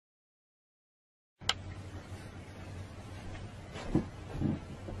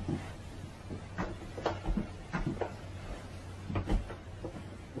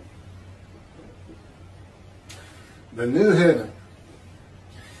The new heaven.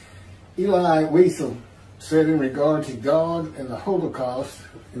 Eli Wiesel said in regard to God and the Holocaust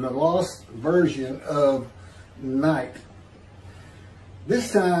in the lost version of Night,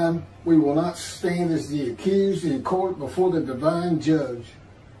 "This time we will not stand as the accused in court before the divine judge.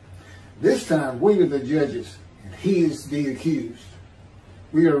 This time we are the judges and he is the accused.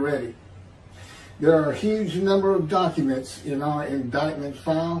 We are ready. There are a huge number of documents in our indictment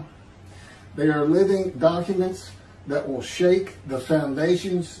file. They are living documents that will shake the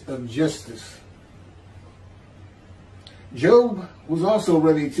foundations of justice." Job was also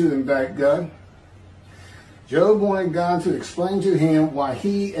ready to indict God. Job wanted God to explain to him why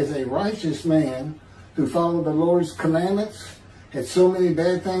he, as a righteous man who followed the Lord's commandments, had so many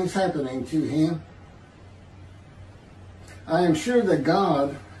bad things happening to him. I am sure that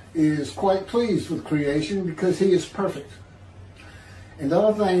God is quite pleased with creation because he is perfect. And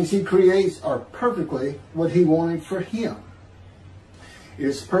all things he creates are perfectly what he wanted for him. It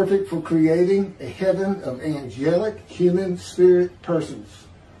is perfect for creating a heaven of angelic human spirit persons,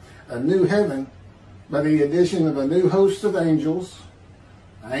 a new heaven by the addition of a new host of angels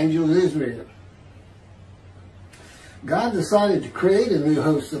Israel. God decided to create a new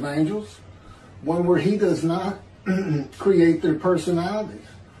host of angels, one where he does not create their personalities,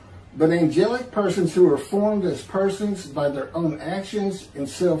 but angelic persons who are formed as persons by their own actions and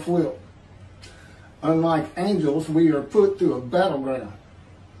self-will. Unlike angels, we are put through a battleground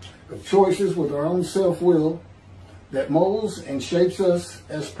of choices with our own self-will that molds and shapes us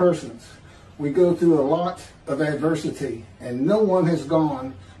as persons. We go through a lot of adversity, and no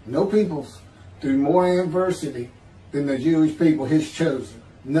peoples, through more adversity than the Jewish people, his chosen.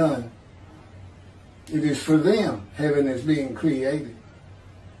 None. It is for them heaven is being created.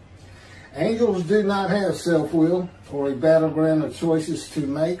 Angels do not have self-will or a battleground of choices to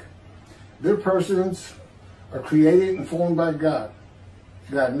make. Their persons are created and formed by God.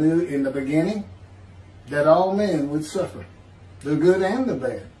 God knew in the beginning that all men would suffer, the good and the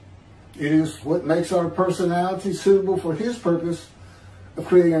bad. It is what makes our personality suitable for his purpose of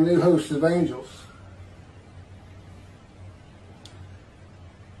creating a new host of angels.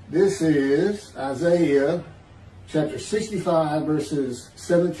 This is Isaiah chapter 65, verses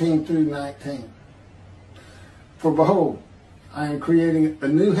 17 through 19. "For behold, I am creating a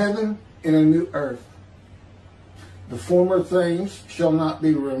new heaven and a new earth. The former things shall not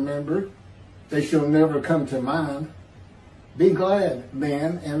be remembered. They shall never come to mind. Be glad,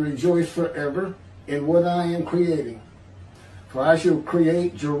 then, and rejoice forever in what I am creating. For I shall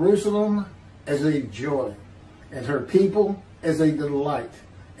create Jerusalem as a joy, and her people as a delight.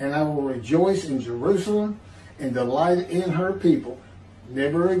 And I will rejoice in Jerusalem and delight in her people.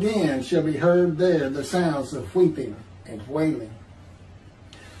 Never again shall be heard there the sounds of weeping and wailing.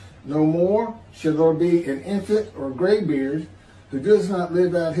 No more shall there be an infant or graybeard who does not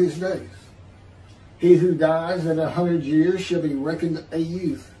live out his days. He who dies at 100 years shall be reckoned a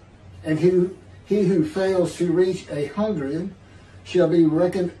youth, and he who fails to reach 100 shall be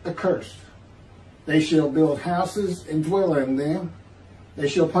reckoned accursed. They shall build houses and dwell in them. They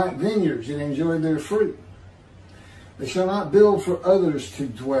shall plant vineyards and enjoy their fruit. They shall not build for others to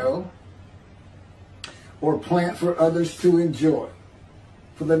dwell, or plant for others to enjoy.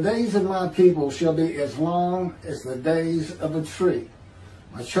 For the days of my people shall be as long as the days of a tree.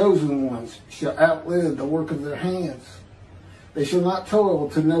 My chosen ones shall outlive the work of their hands. They shall not toil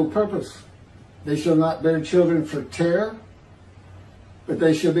to no purpose. They shall not bear children for terror, but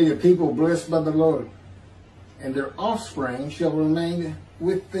they shall be a people blessed by the Lord, and their offspring shall remain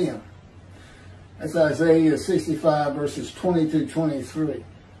with them." That's Isaiah 65, verses 20 through 23.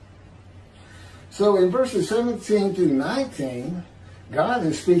 So in verses 17 through 19, God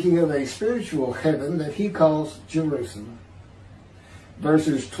is speaking of a spiritual heaven that he calls Jerusalem.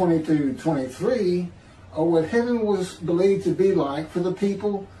 Verses 20 through 23 are what heaven was believed to be like for the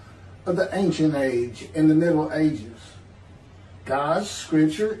people of the ancient age in the Middle Ages. God's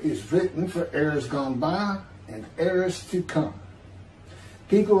scripture is written for eras gone by and eras to come.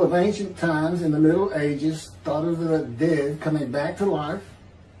 People of ancient times in the Middle Ages thought of the dead coming back to life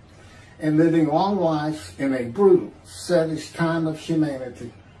and living long lives in a brutal, savage time of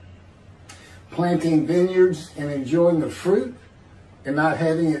humanity. Planting vineyards and enjoying the fruit and not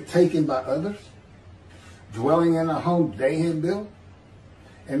having it taken by others. Dwelling in a home they had built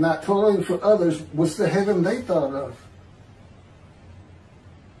and not toiling for others was the heaven they thought of.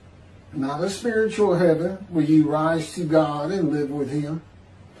 Not a spiritual heaven where you rise to God and live with him.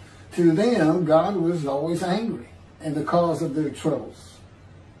 To them, God was always angry and the cause of their troubles.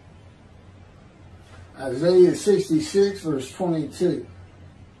 Isaiah 66, verse 22.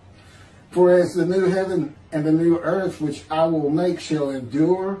 For as the new heaven and the new earth which I will make shall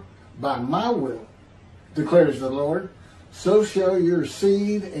endure by my will, declares the Lord, so shall your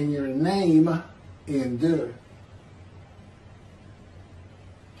seed and your name endure.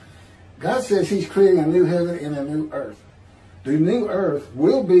 God says he's creating a new heaven and a new earth. The new earth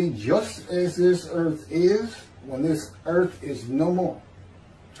will be just as this earth is when this earth is no more.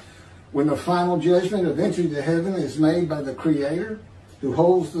 When the final judgment of entry to heaven is made by the Creator, who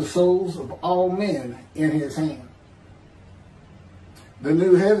holds the souls of all men in his hand. The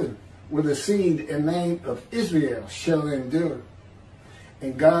new heaven, with the seed and name of Israel, shall endure.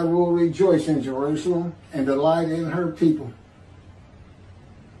 And God will rejoice in Jerusalem and delight in her people,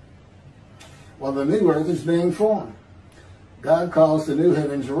 while the new earth is being formed. God calls the new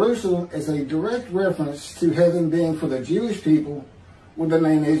heaven Jerusalem as a direct reference to heaven being for the Jewish people, with the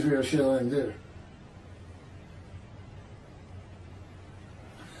name Israel shall endure.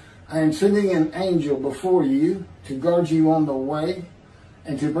 I am sending an angel before you to guard you on the way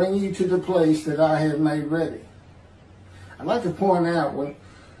and to bring you to the place that I have made ready. I'd like to point out when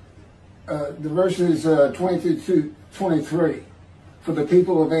the verses 20 through 23 for the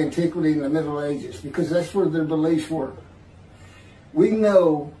people of antiquity in the Middle Ages, because that's where their beliefs were. We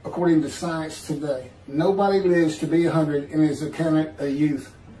know, according to science today, nobody lives to be 100 and is accounted a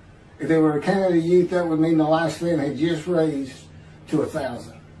youth. If they were accounted a youth, that would mean the lifespan had just raised to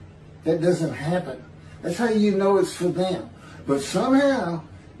 1,000. That doesn't happen. That's how you know it's for them. But somehow,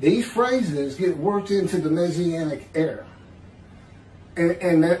 these phrases get worked into the Messianic era.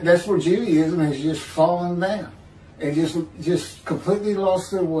 And that's where Judaism has just fallen down. And just completely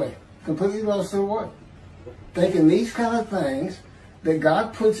lost their way. Completely lost their way. Thinking these kind of things that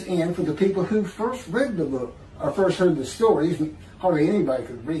God puts in for the people who first read the book, or first heard the stories, hardly anybody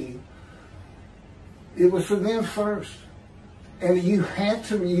could read. It was for them first. And you have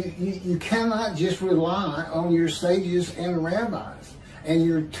to, you cannot just rely on your sages and rabbis and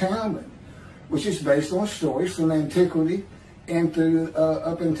your Talmud, which is based on stories from antiquity and through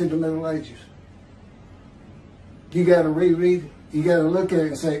up into the Middle Ages. You got to reread it. You got to look at it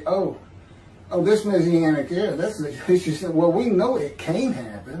and say, oh, this Messianic era, it's just, well, we know it can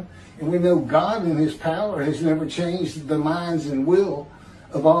happen, and we know God in his power has never changed the minds and will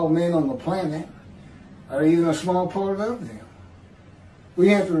of all men on the planet, or even a small part of them. We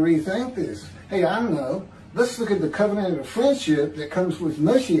have to rethink this. Hey, I know. Let's look at the covenant of friendship that comes with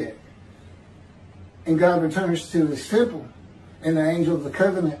Moshiach. And God returns to his temple, and the angel of the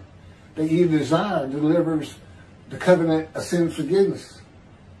covenant that you desire delivers the covenant of sin forgiveness.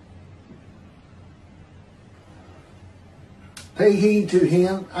 Pay heed to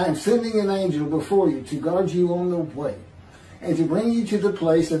him. I am sending an angel before you to guard you on the way and to bring you to the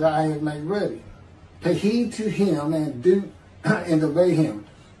place that I have made ready. Pay heed to him and obey him.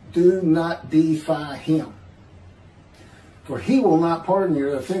 Do not defy him, for he will not pardon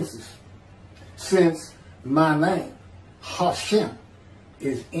your offenses, since my name, Hashem,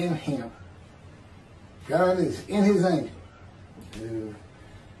 is in him. God is in his angel.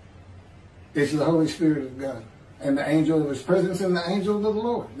 It's the Holy Spirit of God, and the angel of his presence and the angel of the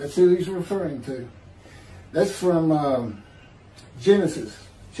Lord. That's who he's referring to. That's from Genesis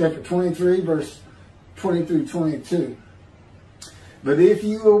chapter 23, verse 20 through 22. But if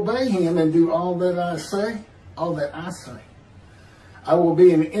you obey him and do all that I say, I will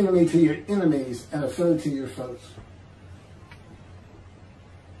be an enemy to your enemies and a foe to your foes.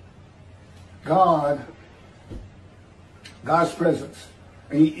 God's presence.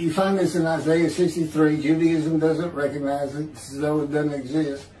 And you find this in Isaiah 63. Judaism doesn't recognize it, so it doesn't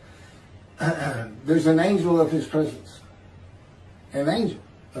exist. There's an angel of his presence. An angel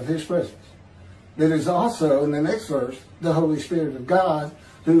of his presence. That is also, in the next verse, the Holy Spirit of God,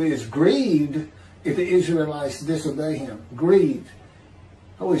 who is grieved if the Israelites disobey him. Grieved.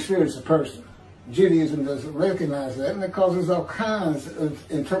 Holy Spirit is a person. Judaism doesn't recognize that, and it causes all kinds of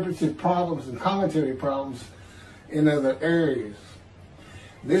interpretive problems and commentary problems in other areas.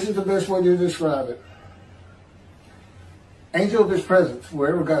 This is the best way to describe it. Angel of his presence.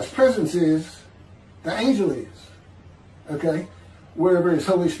 Wherever God's presence is, the angel is. Okay? Wherever his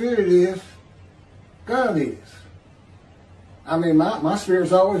Holy Spirit is, God is. I mean, my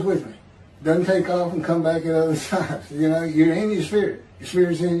spirit's always with me. Doesn't take off and come back at other times. You know, you're in your spirit. Your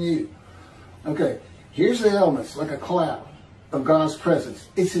spirit's in you. Okay, here's the elements, like a cloud of God's presence.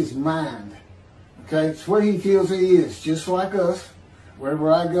 It's his mind. Okay, it's where he feels he is, just like us.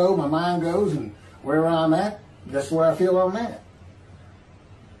 Wherever I go, my mind goes, and wherever I'm at, that's where I feel I'm at.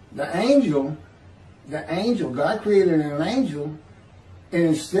 The angel, God created an angel, and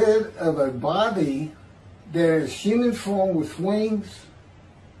instead of a body that is human form with wings,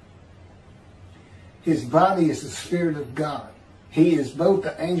 His body is the Spirit of God. He is both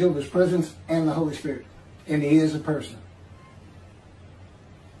the angel of his presence and the Holy Spirit. And he is a person.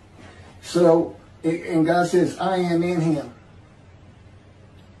 So, and God says, I am in him.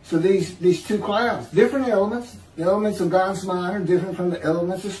 So these two clouds, different elements. The elements of God's mind are different from the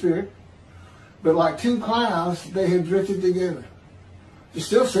elements of Spirit. But like two clouds, they have drifted together. They're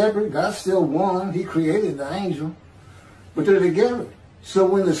still separate. God's still one. He created the angel. But they're together. So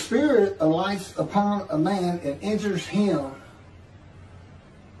when the Spirit alights upon a man and enters him,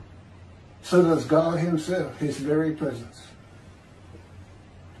 so does God himself, his very presence.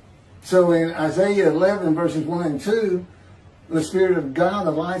 So in Isaiah 11, verses 1 and 2, the Spirit of God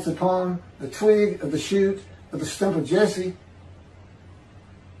alights upon the twig of the shoot of the stump of Jesse,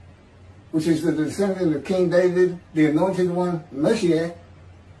 which is the descendant of King David, the anointed one, Moshiach.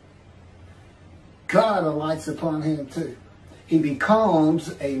 God alights upon him too. He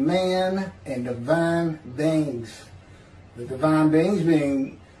becomes a man and divine beings. The divine beings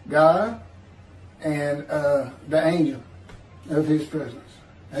being God and the angel of his presence.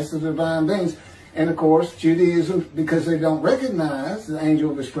 That's the divine beings. And of course, Judaism, because they don't recognize the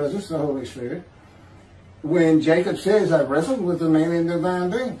angel of his presence, the Holy Spirit, when Jacob says, I wrestled with a man and divine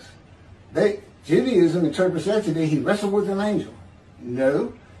beings, Judaism interprets that to be he wrestled with an angel.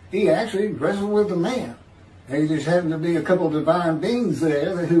 No, he actually wrestled with a man. There just happened to be a couple of divine beings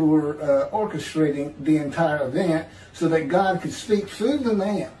there who were orchestrating the entire event so that God could speak through the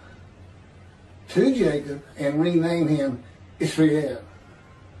man to Jacob and rename him Israel.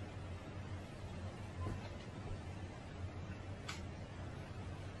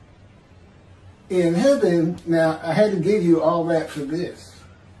 In heaven, now I had to give you all that for this.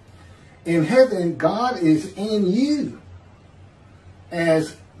 In heaven, God is in you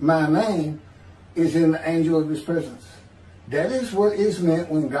as my name is in the angel of his presence. That is what is meant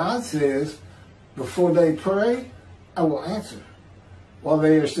when God says, before they pray, I will answer. While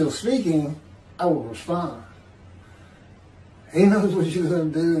they are still speaking, I will respond. He knows what you're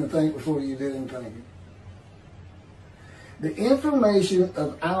going to do and think before you do anything. The information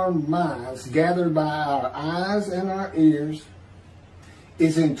of our minds gathered by our eyes and our ears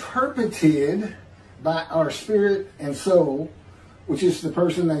is interpreted by our spirit and soul, which is the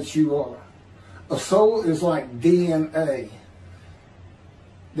person that you are. A soul is like DNA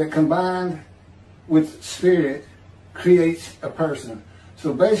that combined with spirit creates a person.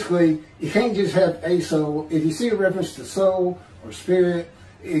 So basically, you can't just have a soul. If you see a reference to soul or spirit,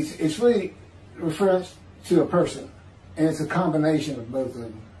 it's really a reference to a person. And it's a combination of both of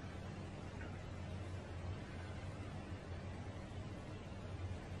them.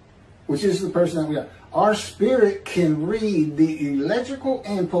 Which is the person that we are. Our spirit can read the electrical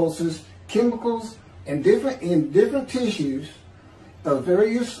impulses, chemicals, and in different tissues of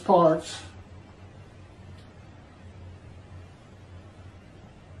various parts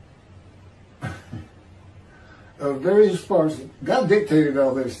God dictated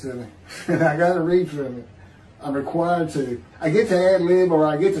all this to me. And I got to read from it. I'm required to. I get to ad lib or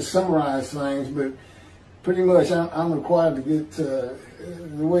I get to summarize things, but pretty much I'm required to get the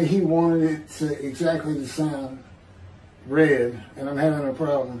way he wanted it to exactly to sound read, and I'm having a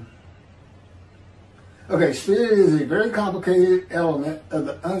problem. Okay, spirit is a very complicated element of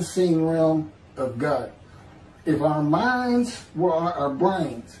the unseen realm of God. If our minds were our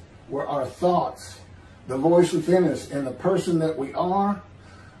brains, were our thoughts, the voice within us, and the person that we are,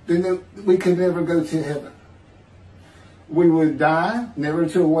 then we could never go to heaven. We would die, never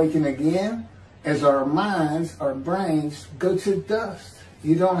to awaken again, as our minds, our brains, go to dust.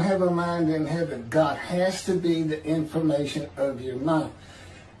 You don't have a mind in heaven. God has to be the information of your mind.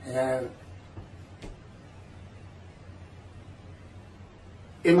 And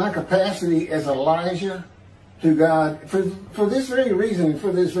in my capacity as Elijah, who God, for this very reason,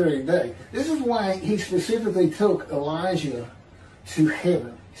 for this very day, this is why he specifically took Elijah to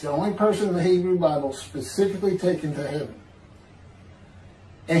heaven. He's the only person in the Hebrew Bible specifically taken to heaven.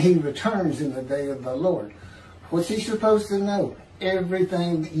 And he returns in the day of the Lord. What's he supposed to know?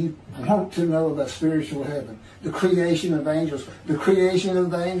 Everything that you want to know about spiritual heaven. The creation of angels. The creation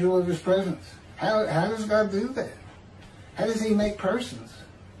of the angel of his presence. How does God do that? How does he make persons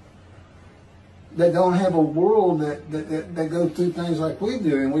that don't have a world that go through things like we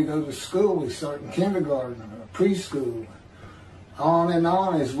do? And we go to school, we start in kindergarten or preschool, on and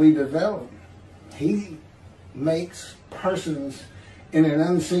on as we develop. He makes persons in an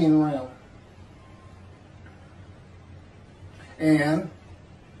unseen realm. And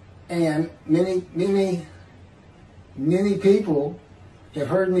many people have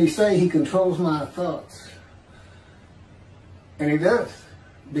heard me say he controls my thoughts. And he does.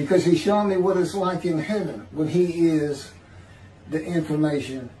 because he's showing me what it's like in heaven when he is the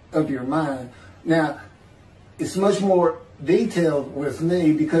information of your mind. Now, it's much more detailed with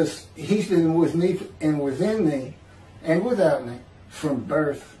me because he's been with me and within me and without me from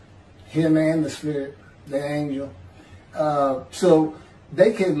birth, him and the Spirit, the angel. So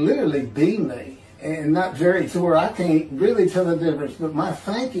they can literally be me and not vary to where I can't really tell the difference. But my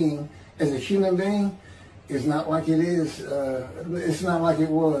thinking as a human being is not like it is. It's not like it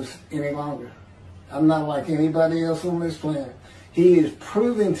was any longer. I'm not like anybody else on this planet. He is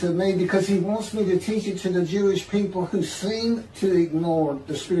proving to me because he wants me to teach it to the Jewish people who seem to ignore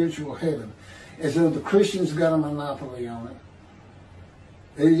the spiritual heaven, as though the Christians got a monopoly on it.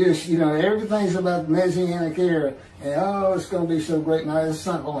 They just, you know, everything's about Messianic era, and oh, it's going to be so great. No, it's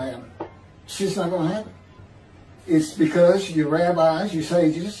not going to happen. It's just not going to happen. It's because your rabbis, your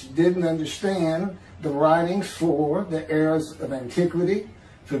sages, didn't understand the writings for the eras of antiquity,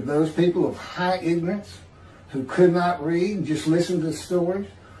 for those people of high ignorance who could not read and just listen to stories.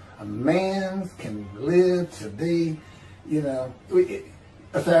 A man can live to be, you know,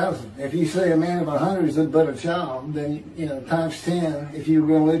 1,000. If you say a man of 100 is but a child, then, you know, times 10, if you were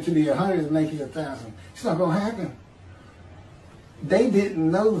going to live to be 100, it'd make you 1,000. It's not going to happen. They didn't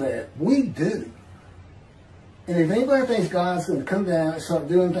know that. We do. And if anybody thinks God's going to come down and start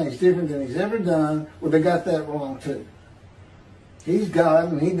doing things different than he's ever done, well, they got that wrong too. He's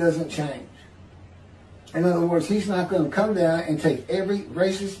God and he doesn't change. In other words, he's not going to come down and take every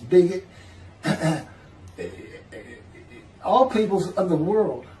racist, bigot, all peoples of the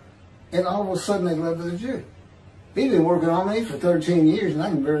world, and all of a sudden they love the Jew. He's been working on me for 13 years, and I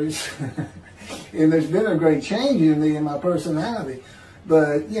can barely, and there's been a great change in me and my personality.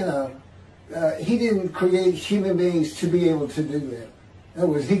 But, you know, he didn't create human beings to be able to do that. In other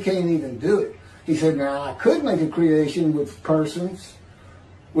words, he can't even do it. He said, now, I could make a creation with persons.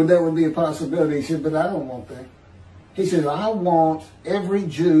 Well, that would be a possibility. He said, but I don't want that. He said, I want every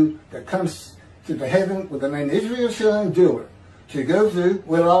Jew that comes to the heaven with the name Israel shall endure to go through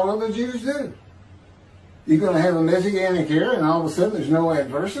what all other Jews do. You're going to have a Messianic era and all of a sudden there's no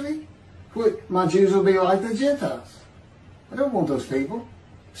adversity? My Jews will be like the Gentiles. I don't want those people.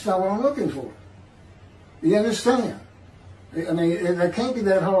 It's not what I'm looking for. You understand? I mean, it can't be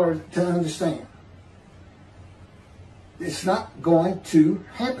that hard to understand. It's not going to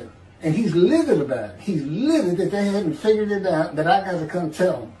happen. And he's livid about it. He's livid that they hadn't figured it out, that I got to come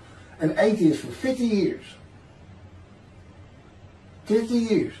tell him. An atheist for 50 years. 50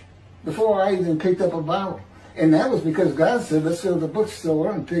 years. Before I even picked up a Bible. And that was because God said, let's go to the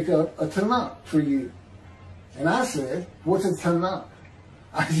bookstore and pick up a Tanakh for you. And I said, what's a Tanakh?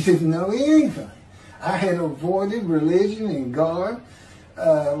 I didn't know anything. I had avoided religion and God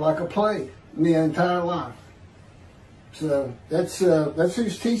like a plague the entire life. So that's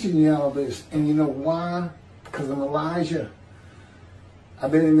who's teaching you all this. And you know why? Because I'm Elijah.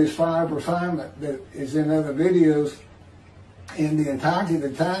 I've been in this fire of refinement that is in other videos. And the entirety of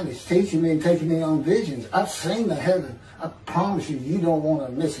the time it's teaching me and taking me on visions. I've seen the heaven. I promise you, you don't want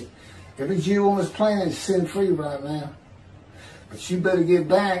to miss it. Every Jew on this planet is sin-free right now. But you better get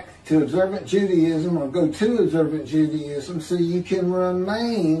back to observant Judaism or go to observant Judaism so you can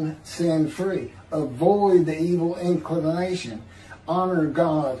remain sin-free. Avoid the evil inclination. Honor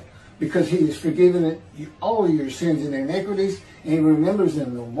God because he has forgiven all your sins and iniquities and he remembers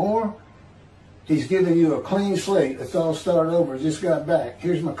them no more. He's given you a clean slate. Let's all start over. Just got back.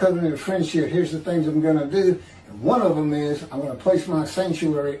 Here's my covenant of friendship. Here's the things I'm going to do. And one of them is I'm going to place my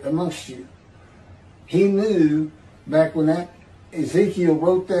sanctuary amongst you. He knew back when that Ezekiel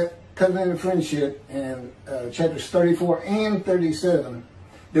wrote that covenant of friendship in chapters 34 and 37,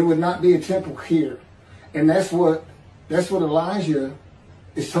 there would not be a temple here. And that's what Elijah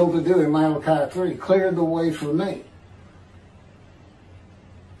is told to do in Malachi 3. Clear the way for me.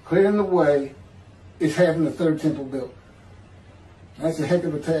 Clearing the way is having the third temple built. That's a heck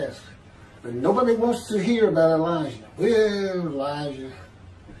of a task. But nobody wants to hear about Elijah. Well, Elijah.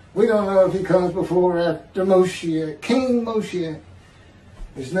 We don't know if he comes before or after Moshiach. King Moshiach.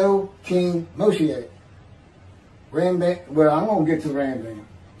 There's no King Moshiach. Rambam. Well, I'm going to get to Rambam.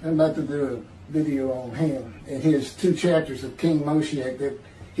 I'm about to do a video on him and his 2 chapters of King Moshiach that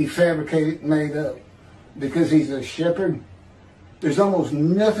he fabricated and made up. Because he's a shepherd. There's almost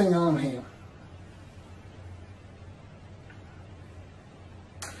nothing on him.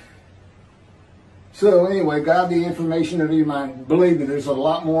 So anyway, God, the information of your mind. Believe me, there's a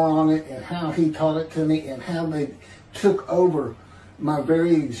lot more on it and how he taught it to me and how they took over my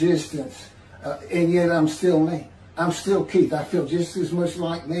very existence. And yet I'm still me. I'm still Keith. I feel just as much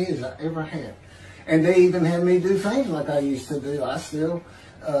like me as I ever have. And they even had me do things like I used to do. I still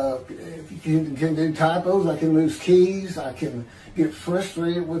can do typos. I can lose keys. I can get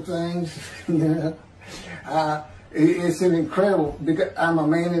frustrated with things. You know, it's an incredible, because I'm a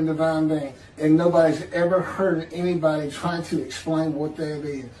man in divine being, and nobody's ever heard anybody trying to explain what that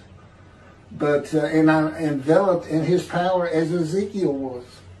is. But and I'm enveloped in His power as Ezekiel was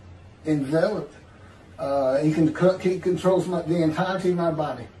enveloped. He controls the entirety of my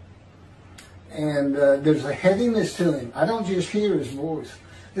body, and there's a heaviness to Him. I don't just hear His voice.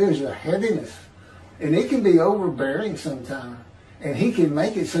 There's a heaviness, and it can be overbearing sometimes. And He can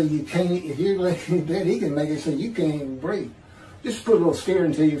make it so you can't, if you're laying in bed, He can make it so you can't even breathe. Just put a little scare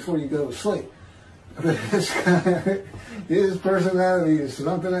into you before you go to sleep. But His personality is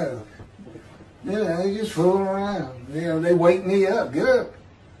something else. You know, he's just fooling around. You know, they wake me up. Get up.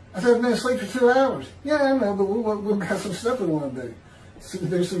 I said, I've been asleep for 2 hours. Yeah, I know, but we've got some stuff we want to do. So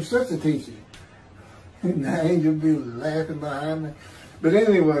there's some stuff to teach you. And the angel be laughing behind me. But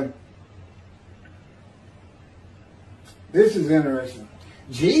anyway, this is interesting.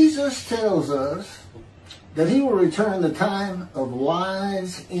 Jesus tells us that He will return the time of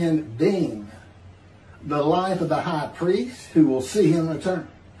lives in being. The life of the high priest, who will see Him return.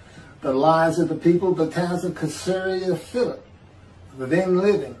 The lives of the people of the towns of Caesarea Philip, the then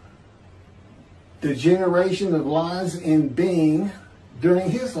living. The generation of lives in being during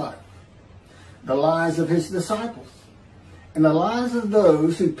His life. The lives of His disciples. And the lives of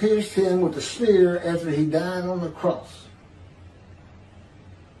those who pierced Him with the spear after He died on the cross.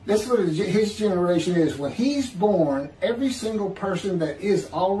 That's what His generation is. When He's born, every single person that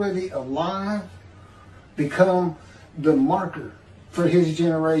is already alive become the marker for His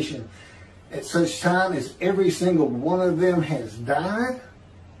generation. At such time as every single one of them has died,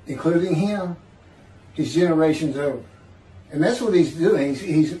 including Him, His generation's over. And that's what He's doing.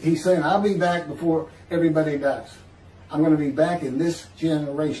 He's saying, I'll be back before everybody dies. I'm going to be back in this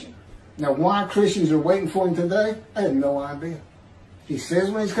generation. Now, why Christians are waiting for Him today, I have no idea. He says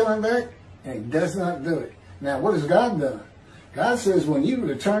when He's coming back, and He does not do it. Now, what has God done? God says when you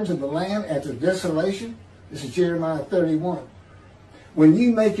return to the land after desolation, this is Jeremiah 31, when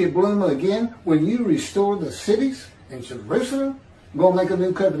you make it bloom again, when you restore the cities in Jerusalem, I'm going to make a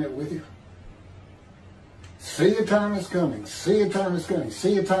new covenant with you. See, your time is coming. See, your time is coming.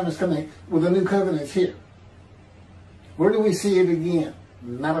 See, your time is coming. Well, the new covenant's here. Where do we see it again?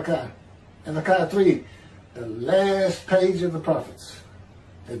 Malachi. Malachi 3, the last page of the prophets.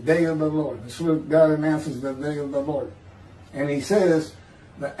 The day of the Lord. That's where God announces the day of the Lord. And He says,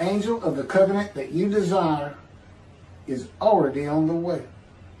 the angel of the covenant that you desire is already on the way.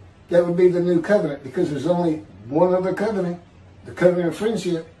 That would be the new covenant, because there's only one other covenant, the covenant of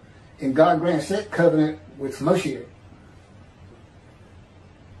friendship, and God grants that covenant with Moshiach.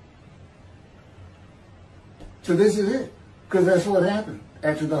 So this is it, because that's what happened.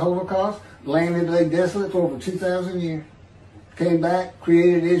 After the Holocaust, land had lay desolate for over 2,000 years. Came back,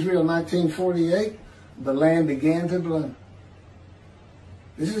 created Israel in 1948, the land began to bloom.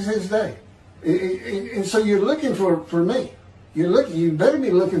 This is His day. And so you're looking for me. You better be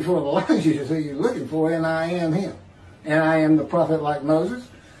looking for Elijah, so you're looking for, and I am him. And I am the prophet like Moses.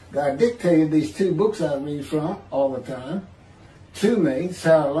 God dictated these 2 books I read from all the time to me. That's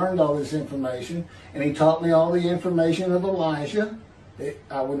how I learned all this information. And He taught me all the information of Elijah that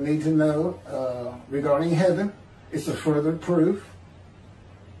I would need to know regarding heaven. It's a further proof.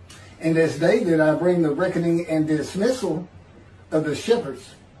 And as David, I bring the reckoning and dismissal of the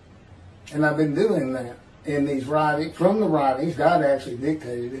shepherds. And I've been doing that in these writings, from the writings. God actually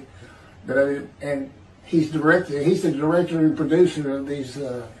dictated it. But and He's the director and producer of these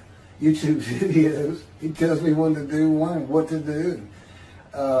YouTube videos. He tells me when to do one and what to do.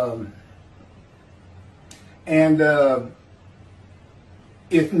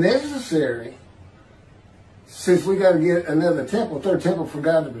 If necessary, since we got to get another temple, third temple for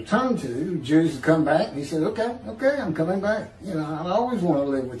God to return to, Jews to come back, and He said, okay, I'm coming back. You know, I always want to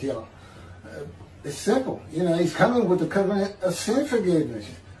live with y'all. It's simple. You know, He's coming with the covenant of sin forgiveness.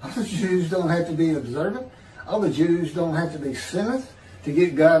 All the Jews don't have to be observant. All the Jews don't have to be sinners to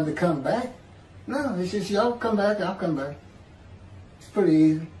get God to come back. No, it's just y'all come back, I'll come back. It's pretty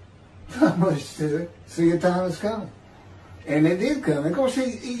easy. Not much to it. See, your time is coming. And it did come. Of course,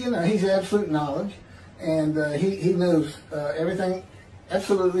 He's absolute knowledge. And he knows everything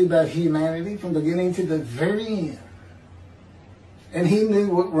absolutely about humanity from the beginning to the very end. And He knew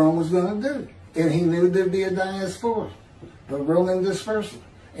what Rome was going to do. And He knew there'd be a diaspora, the Roman dispersal.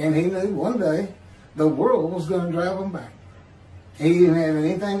 And He knew one day the world was going to drive them back. He didn't have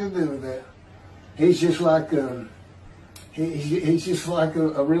anything to do with that. He's just like he's just like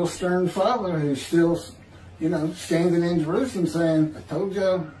a real stern father who still standing in Jerusalem saying, I told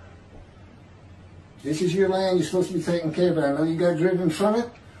you, this is your land, you're supposed to be taking care of it. I know you got driven from it,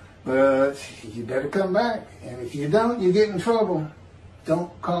 but you better come back. And if you don't, you get in trouble.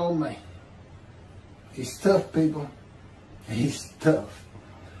 Don't call me. He's tough, people. He's tough.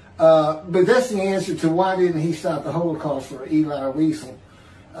 But that's the answer to why didn't he stop the Holocaust for Eli Wiesel.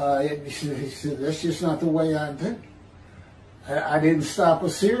 He said, that's just not the way I do. I didn't stop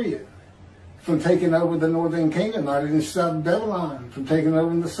Assyria from taking over the northern kingdom. I didn't stop Babylon from taking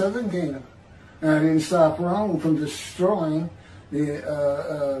over the southern kingdom. And I didn't stop Rome from destroying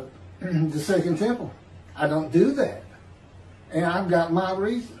the second temple. I don't do that. And I've got my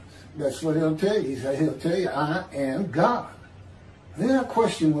reasons. That's what he'll tell you. He'll tell you, I am God. Then I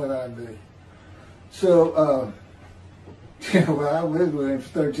question what I do. So, I lived with him for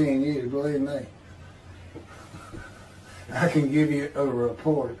 13 years, believe me. I can give you a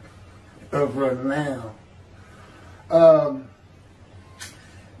report of renown.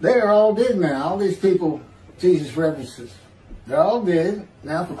 They're all dead now. All these people Jesus references, they're all dead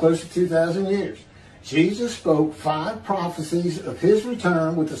now for close to 2,000 years. Jesus spoke 5 prophecies of his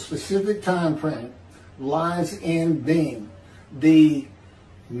return with a specific time frame. Lies in being. The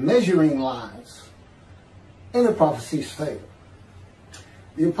measuring lies. And the prophecies failed.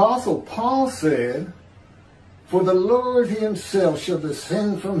 The Apostle Paul said, for the Lord himself shall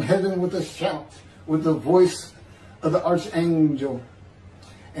descend from heaven with a shout, with the voice of the archangel,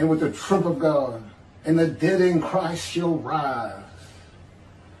 and with the trump of God, and the dead in Christ shall rise.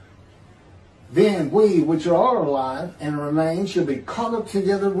 Then we, which are alive and remain, shall be caught up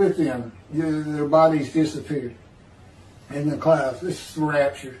together with them. Their bodies disappear in the clouds. This is the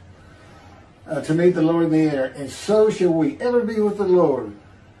rapture. To meet the Lord in the air. And so shall we ever be with the Lord.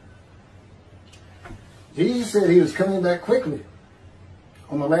 Jesus said he was coming back quickly.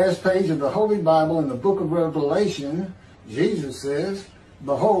 On the last page of the Holy Bible in the book of Revelation, Jesus says,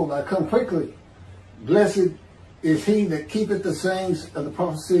 behold, I come quickly. Blessed is he that keepeth the sayings of the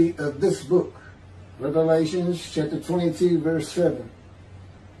prophecy of this book. Revelation chapter 22, verse 7.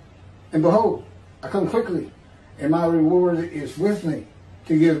 And behold, I come quickly, and my reward is with me,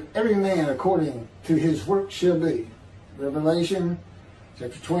 to give every man according to his work shall be. Revelation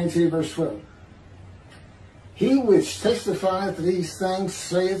chapter 22, verse 12. He which testifieth these things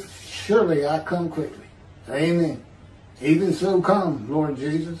saith, surely I come quickly. Amen. Even so come, Lord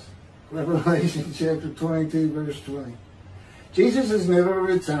Jesus. Revelation chapter 22, verse 20. Jesus has never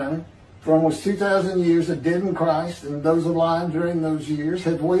returned. For almost 2,000 years, the dead in Christ and those alive during those years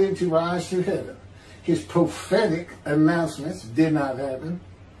have waited to rise to heaven. His prophetic announcements did not happen.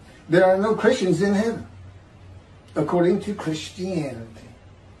 There are no Christians in heaven, according to Christianity.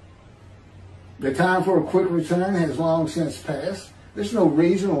 The time for a quick return has long since passed. There's no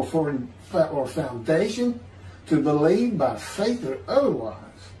reason or foundation to believe by faith or otherwise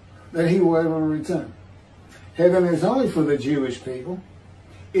that he will ever return. Heaven is only for the Jewish people.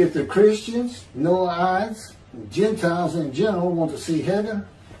 If the Christians, Noahides, Gentiles in general want to see heaven,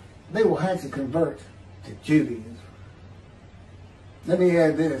 they will have to convert to Judaism. Let me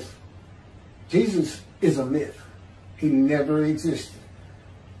add this. Jesus is a myth. He never existed.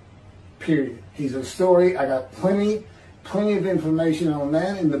 Period. He's a story. I got plenty of information on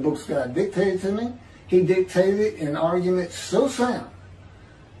that in the books God dictated to me. He dictated an argument so sound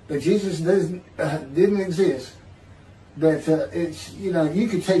that Jesus didn't exist. That it's, you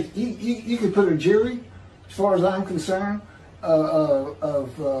could take, you could put a jury, as far as I'm concerned,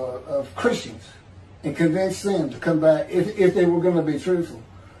 of Christians and convince them to come back, if they were going to be truthful,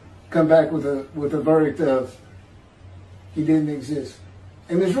 come back with a verdict of he didn't exist.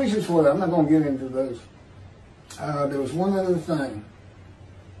 And there's reasons for that. I'm not going to get into those. There was one other thing.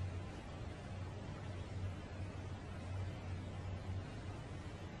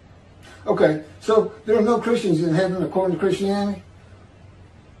 Okay, so there are no Christians in heaven according to Christianity.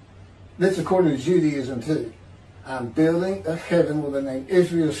 That's according to Judaism too. I'm building a heaven with the name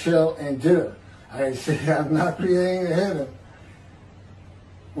Israel shall endure. I said I'm not creating a heaven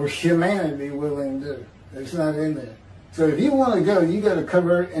where humanity will endure. It's not in there. So if you want to go, you got to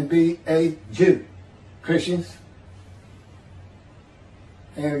convert and be a Jew. Christians.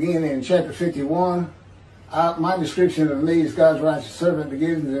 And again in chapter 51, my description of me as God's righteous servant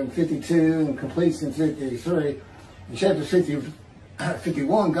begins in 52 and completes in 53. In chapter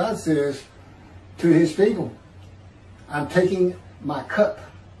 51, God says to his people, I'm taking my cup,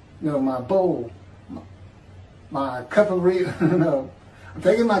 my bowl, my cup of I'm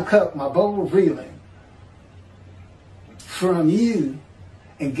taking my cup, my bowl of reeling from you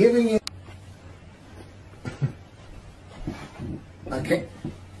and giving it.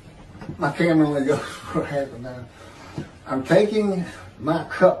 My camera only goes for half an hour. I'm taking my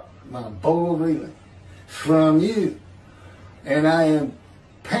cup, my bowl of reeling, from you, and I am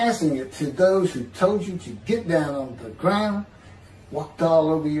passing it to those who told you to get down on the ground, walked all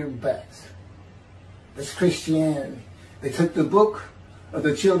over your backs. That's Christianity. They took the book of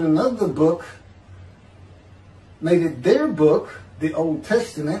the children of the book, made it their book, the Old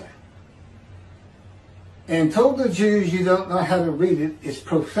Testament, and told the Jews you don't know how to read it. It's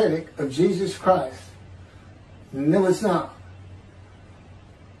prophetic of Jesus Christ. No, it's not.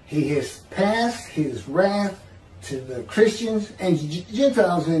 He has passed his wrath to the Christians and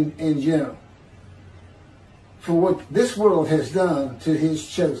Gentiles in general for what this world has done to his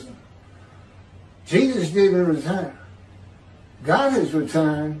chosen. Jesus didn't return. God has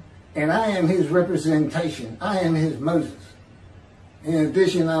returned, and I am his representation. I am his Moses. In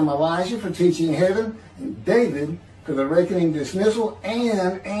addition, I'm Elijah for teaching heaven, and David for the reckoning dismissal,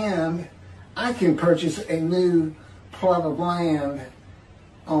 and I can purchase a new plot of land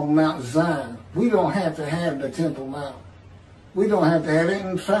on Mount Zion. We don't have to have the Temple Mount. We don't have to have it.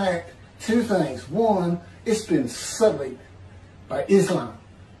 In fact, two things. One, it's been sullied by Islam.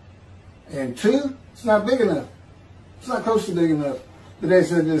 And two, it's not big enough. It's not close to big enough. But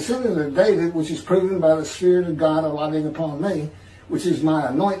as a descendant of David, which is proven by the Spirit of God alighting upon me, which is my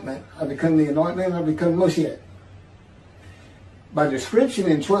anointment, I become the anointment, I become Moshiach. By description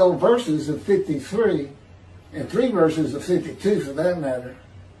in 12 verses of 53, and 3 verses of 52 for that matter,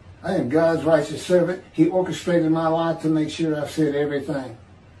 I am God's righteous servant. He orchestrated my life to make sure I've said everything.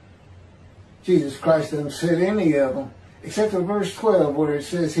 Jesus Christ doesn't say any of them, except for verse 12 where it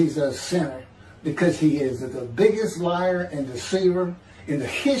says he's a sinner, because he is the biggest liar and deceiver in the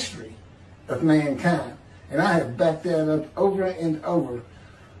history of mankind. And I have backed that up over and over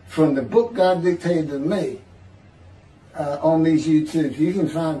from the book God dictated to me on these YouTubes. You can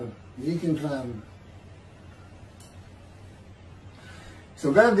find them. You can find them.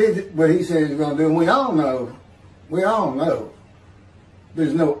 So God did what he said he was going to do, and we all know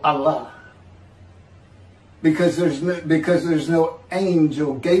there's no Allah. Because there's no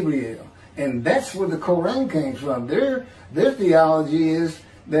angel Gabriel. And that's where the Quran came from. Their theology is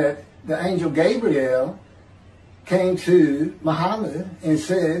that the angel Gabriel came to Muhammad and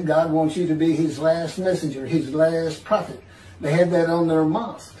said, God wants you to be his last messenger, his last prophet. They had that on their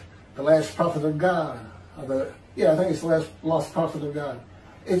mosque, the last prophet of God. I think it's the last prophet of God.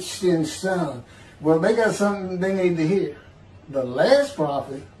 Etched in stone. Well, they got something they need to hear. The last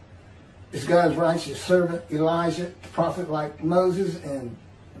prophet is God's righteous servant, Elijah, a prophet like Moses, and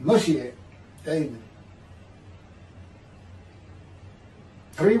Moshiach, David.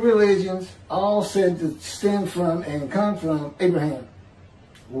 3 religions, all said to stem from and come from Abraham.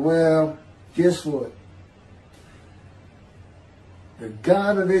 Well, guess what? The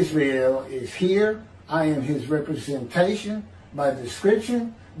God of Israel is here. I am his representation by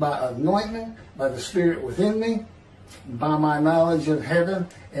description, by anointment, by the Spirit within me, by my knowledge of heaven,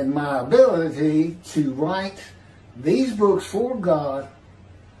 and my ability to write these books for God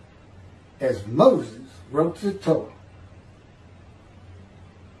as Moses wrote the Torah.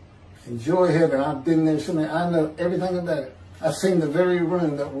 Enjoy heaven. I've been there so many. I know everything about it. I've seen the very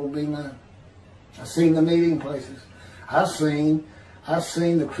room that will be mine. I've seen the meeting places. I've seen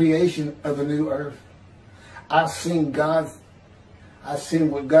the creation of the new earth. I've seen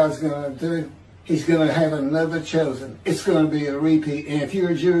what God's going to do. He's going to have another chosen. It's going to be a repeat. And if you're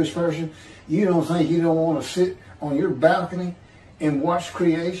a Jewish person, you don't think you don't want to sit on your balcony and watch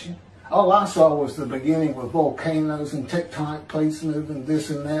creation? All I saw was the beginning with volcanoes and tectonic plates moving, this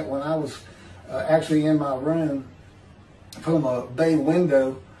and that, when I was actually in my room from a bay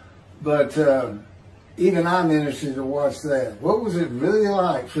window. But even I'm interested to watch that. What was it really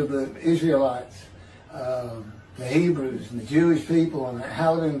like for the Israelites, the Hebrews and the Jewish people, and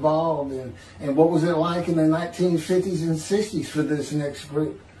how it involved, and what was it like in the 1950s and 60s for this next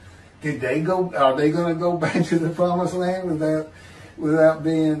group? Are they going to go back to the promised land without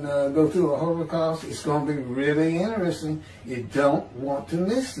being go through a Holocaust? It's going to be really interesting. You don't want to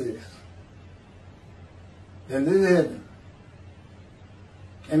miss this. Then to heaven.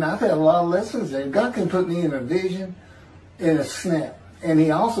 And I've had a lot of lessons there. God can put me in a vision in a snap. And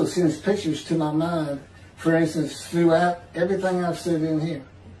he also sends pictures to my mind, for instance, throughout everything I've said in here.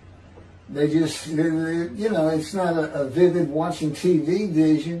 They just, it's not a vivid watching TV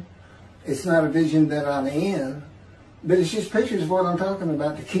vision. It's not a vision that I'm in. But it's just pictures of what I'm talking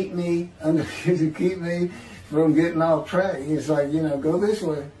about to keep me from getting off track. It's like, go this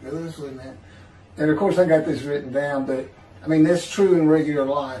way, man. And of course I got this written down, but I mean, that's true in regular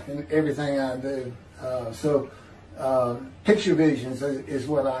life and everything I do. picture visions is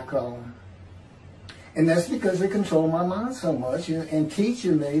what I call them. And that's because they control my mind so much and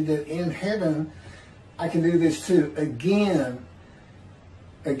teaching me that in heaven I can do this too. Again,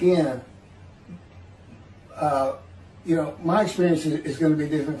 you know, my experience is going to be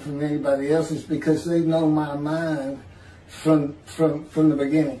different from anybody else's because they know my mind from the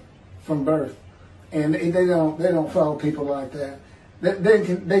beginning, from birth, and they don't follow people like that.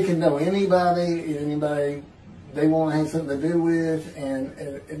 They can know anybody they want to have something to do with,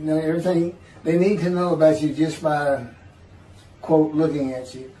 and know everything they need to know about you just by, quote, looking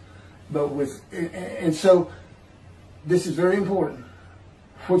at you. And so this is very important.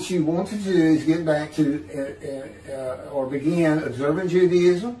 What you want to do is get back to or begin observant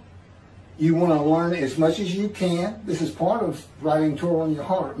Judaism. You want to learn as much as you can. This is part of writing Torah in your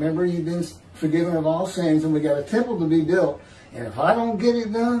heart. Remember, you've been forgiven of all sins, and we got a temple to be built. And if I don't get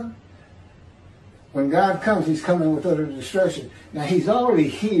it done, when God comes, He's coming with utter destruction. Now, He's already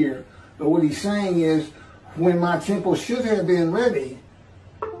here, but what He's saying is, when my temple should have been ready,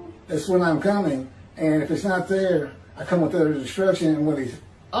 that's when I'm coming. And if it's not there, I come with utter destruction. And what He's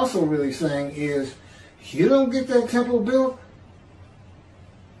also really saying is, if you don't get that temple built,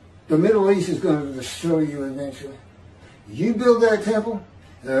 the Middle East is going to destroy you eventually. You build that temple,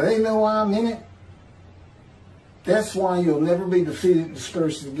 they know I'm in it. That's why you'll never be defeated and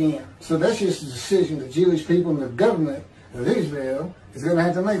dispersed again. So that's just a decision the Jewish people and the government of Israel is going to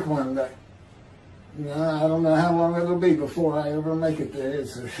have to make one day. You know, I don't know how long it'll be before I ever make it there.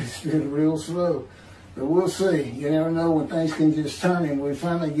 It's been real slow. But we'll see. You never know when things can just turn and we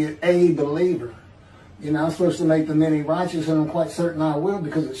finally get a believer. You know, I'm supposed to make the many righteous, and I'm quite certain I will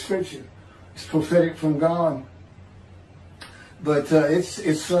because it's Scripture. It's prophetic from God. But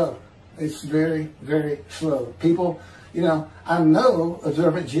it's slow. It's very, very slow. People, you know, I know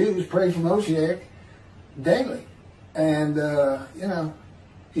observant Jews pray for Moshiach daily. And, you know,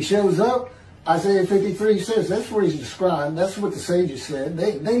 he shows up. Isaiah 53 says that's where he's described. That's what the sages said.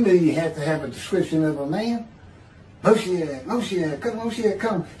 They knew you had to have a description of a man. Moshiach, Moshiach, come, Moshiach,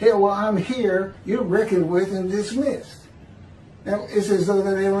 come. Hell, well, I'm here. You're reckoned with and dismissed. Now, it's as though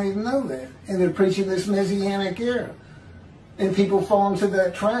they don't even know that. And they're preaching this Messianic era. And people fall into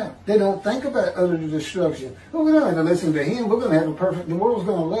that trap. They don't think about utter destruction. Well, we don't have to listen to him. We're going to have a perfect, the world's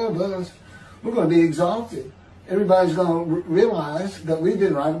going to love us. We're going to be exalted. Everybody's going to realize that we've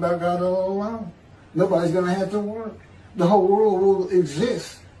been right about God all along. Nobody's going to have to work. The whole world will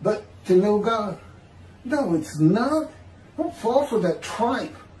exist, but to know God. No, it's not. Don't fall for that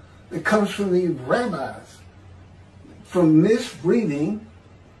tripe that comes from the rabbis, from misreading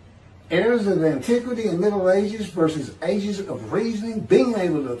eras of antiquity and Middle Ages versus ages of reasoning, being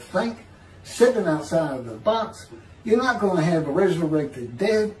able to think, stepping outside of the box. You're not going to have a resurrected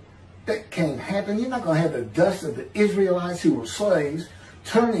dead. That can't happen. You're not going to have the dust of the Israelites who were slaves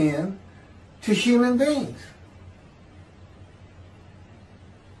turn in to human beings.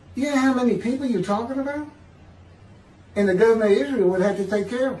 You know how many people you're talking about? And the government of Israel would have to take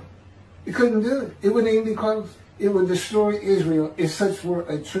care of them. It couldn't do it. It wouldn't even be close. It would destroy Israel if such were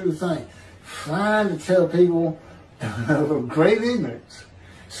a true thing. Trying to tell people of a great ignorance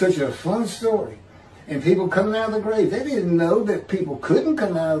such a fun story. And people coming out of the grave. They didn't know that people couldn't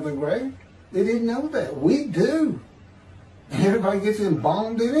come out of the grave. They didn't know that. We do. And everybody gets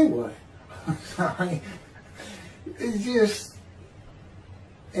embalmed anyway. Sorry. It's just,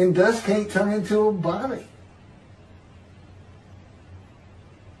 and dust can't turn into a body.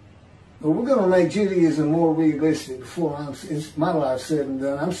 But we're going to make Judaism more realistic before it's my life said and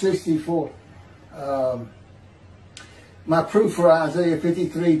done. I'm 64. My proof for Isaiah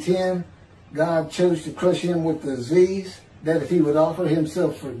 53:10, God chose to crush him with disease, that if he would offer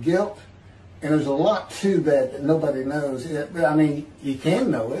himself for guilt. And there's a lot to that nobody knows. I mean, you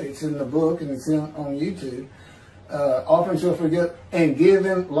can know it. It's in the book and it's on YouTube. Offer himself for guilt and give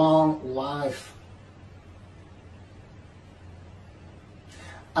him long life.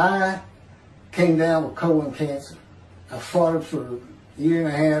 I came down with colon cancer. I fought it for a year and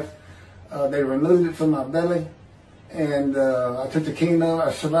a half. They removed it from my belly. And I took the chemo.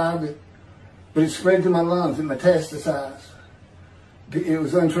 I survived it. But it spread to my lungs. It metastasized. It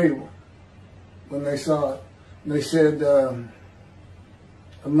was untreatable when they saw it. And they said, a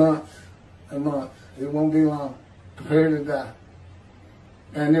month. It won't be long. Prepare to die.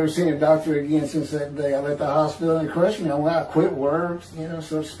 And I never seen a doctor again since that day. I left the hospital and it crushed me. I quit work,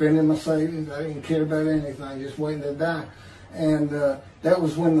 started spending my savings. I didn't care about anything, just waiting to die. And that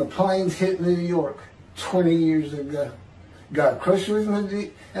was when the planes hit New York 20 years ago. God crushed me with my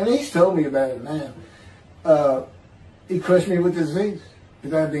disease. And he's told me about it now. He crushed me with disease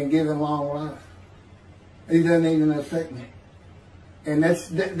because I've been given long life. It doesn't even affect me. And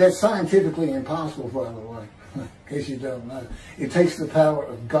that's scientifically impossible, by the way, in case you don't know. It takes the power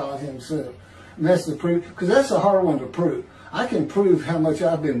of God himself. And that's the proof, because that's a hard one to prove. I can prove how much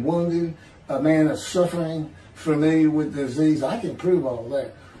I've been wounded, a man is suffering, familiar with disease. I can prove all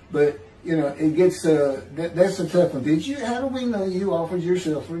that. But, you know, it gets, that's a tough one. How do we know you offered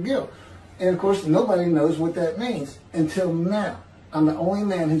yourself for guilt? And of course, nobody knows what that means until now. I'm the only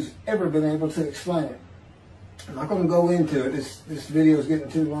man who's ever been able to explain it. I'm not going to go into it. This video is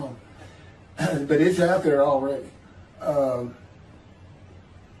getting too long. But it's out there already.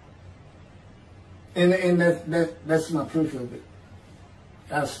 And that's my proof of it.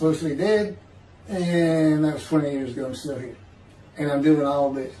 I was supposed to be dead, and that was 20 years ago. I'm still here. And I'm doing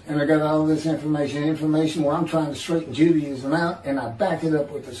all this. And I got all this information where I'm trying to straighten Judaism out, and I back it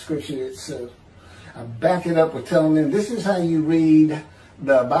up with the scripture itself. I back it up with telling them, this is how you read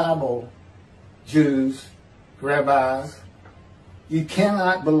the Bible, Jews, rabbis. You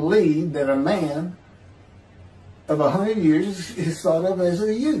cannot believe that a man of 100 years is thought of as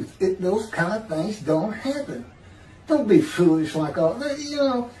a youth. Those kind of things don't happen. Don't be foolish like all that. You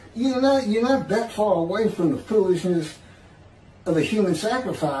know, you're not that far away from the foolishness of the human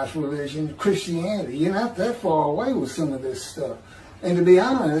sacrifice religion, Christianity. You're not that far away with some of this stuff. And to be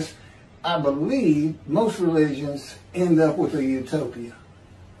honest, I believe most religions end up with a utopia.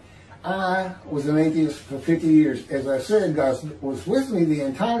 I was an atheist for 50 years. As I said, God was with me the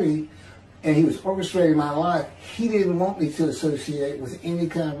entirety, and he was orchestrating my life. He didn't want me to associate with any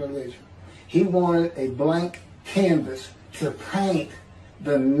kind of religion. He wanted a blank canvas to paint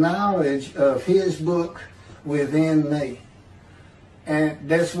the knowledge of his book within me. And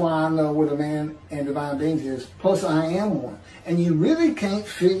that's why I know what a man and divine beings is. Plus, I am one. And you really can't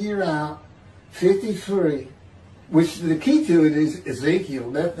figure out 53, which the key to it is Ezekiel.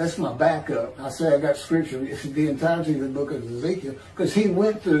 That's my backup. I say I got scripture. It's the entirety of the book of Ezekiel, because he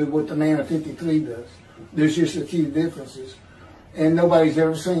went through what the man of 53 does. There's just a few differences. And nobody's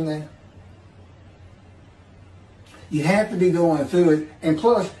ever seen that. You have to be going through it. And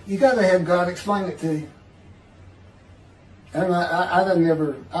plus, you got to have God explain it to you. And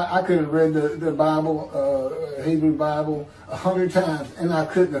I could have read the Bible, Hebrew Bible, 100 times, and I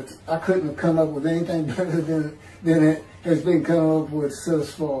couldn't have come up with anything better than it has been come up with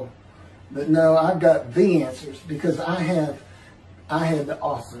thus far. But no, I've got the answers, because I have the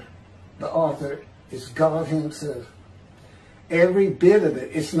author. The author is God himself. Every bit of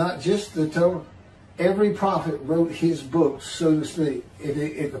it. It's not just the Torah. Every prophet wrote his book, so to speak.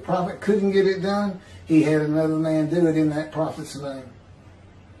 If the prophet couldn't get it done, he had another man do it in that prophet's name.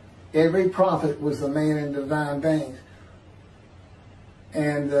 Every prophet was a man in divine beings.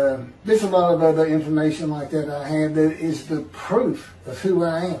 And there's a lot of other information like that I have that is the proof of who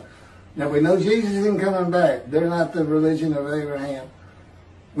I am. Now, we know Jesus isn't coming back. They're not the religion of Abraham.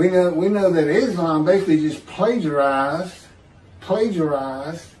 We know that Islam basically just plagiarized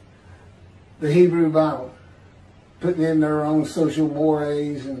the Hebrew Bible, putting in their own social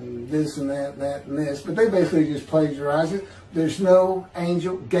mores and this and that and this. But they basically just plagiarized it. There's no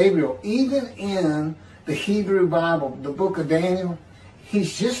angel Gabriel. Even in the Hebrew Bible, the book of Daniel,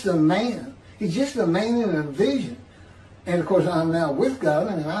 he's just a man. He's just a man in a vision. And of course, I'm now with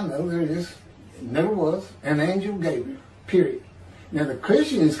God, and I know never was an angel Gabriel, period. Now, the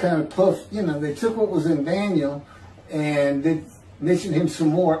Christians kind of puffed, they took what was in Daniel and they mentioned him some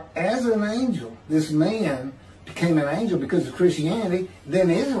more as an angel. This man became an angel because of Christianity. Then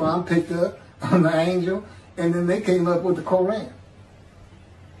Islam picked up on the angel, and then they came up with the Quran.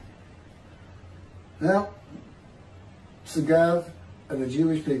 Now, it's the God of the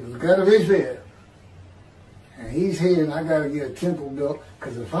Jewish people, the God of Israel. And he's here, and I got to get a temple built,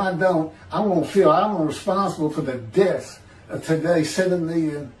 because if I don't, I'm going to feel I'm responsible for the deaths of today 7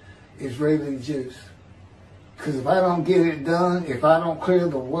 million Israeli Jews. Because if I don't get it done, if I don't clear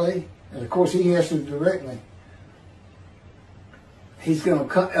the way, and of course he has to direct me, he's going to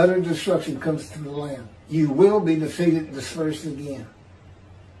come, utter destruction comes to the land. You will be defeated and dispersed again.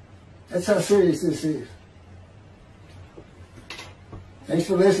 That's how serious this is. Thanks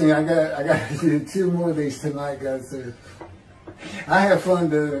for listening. I got to do 2 more of these tonight, guys. I have fun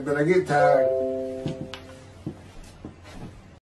doing it, but I get tired.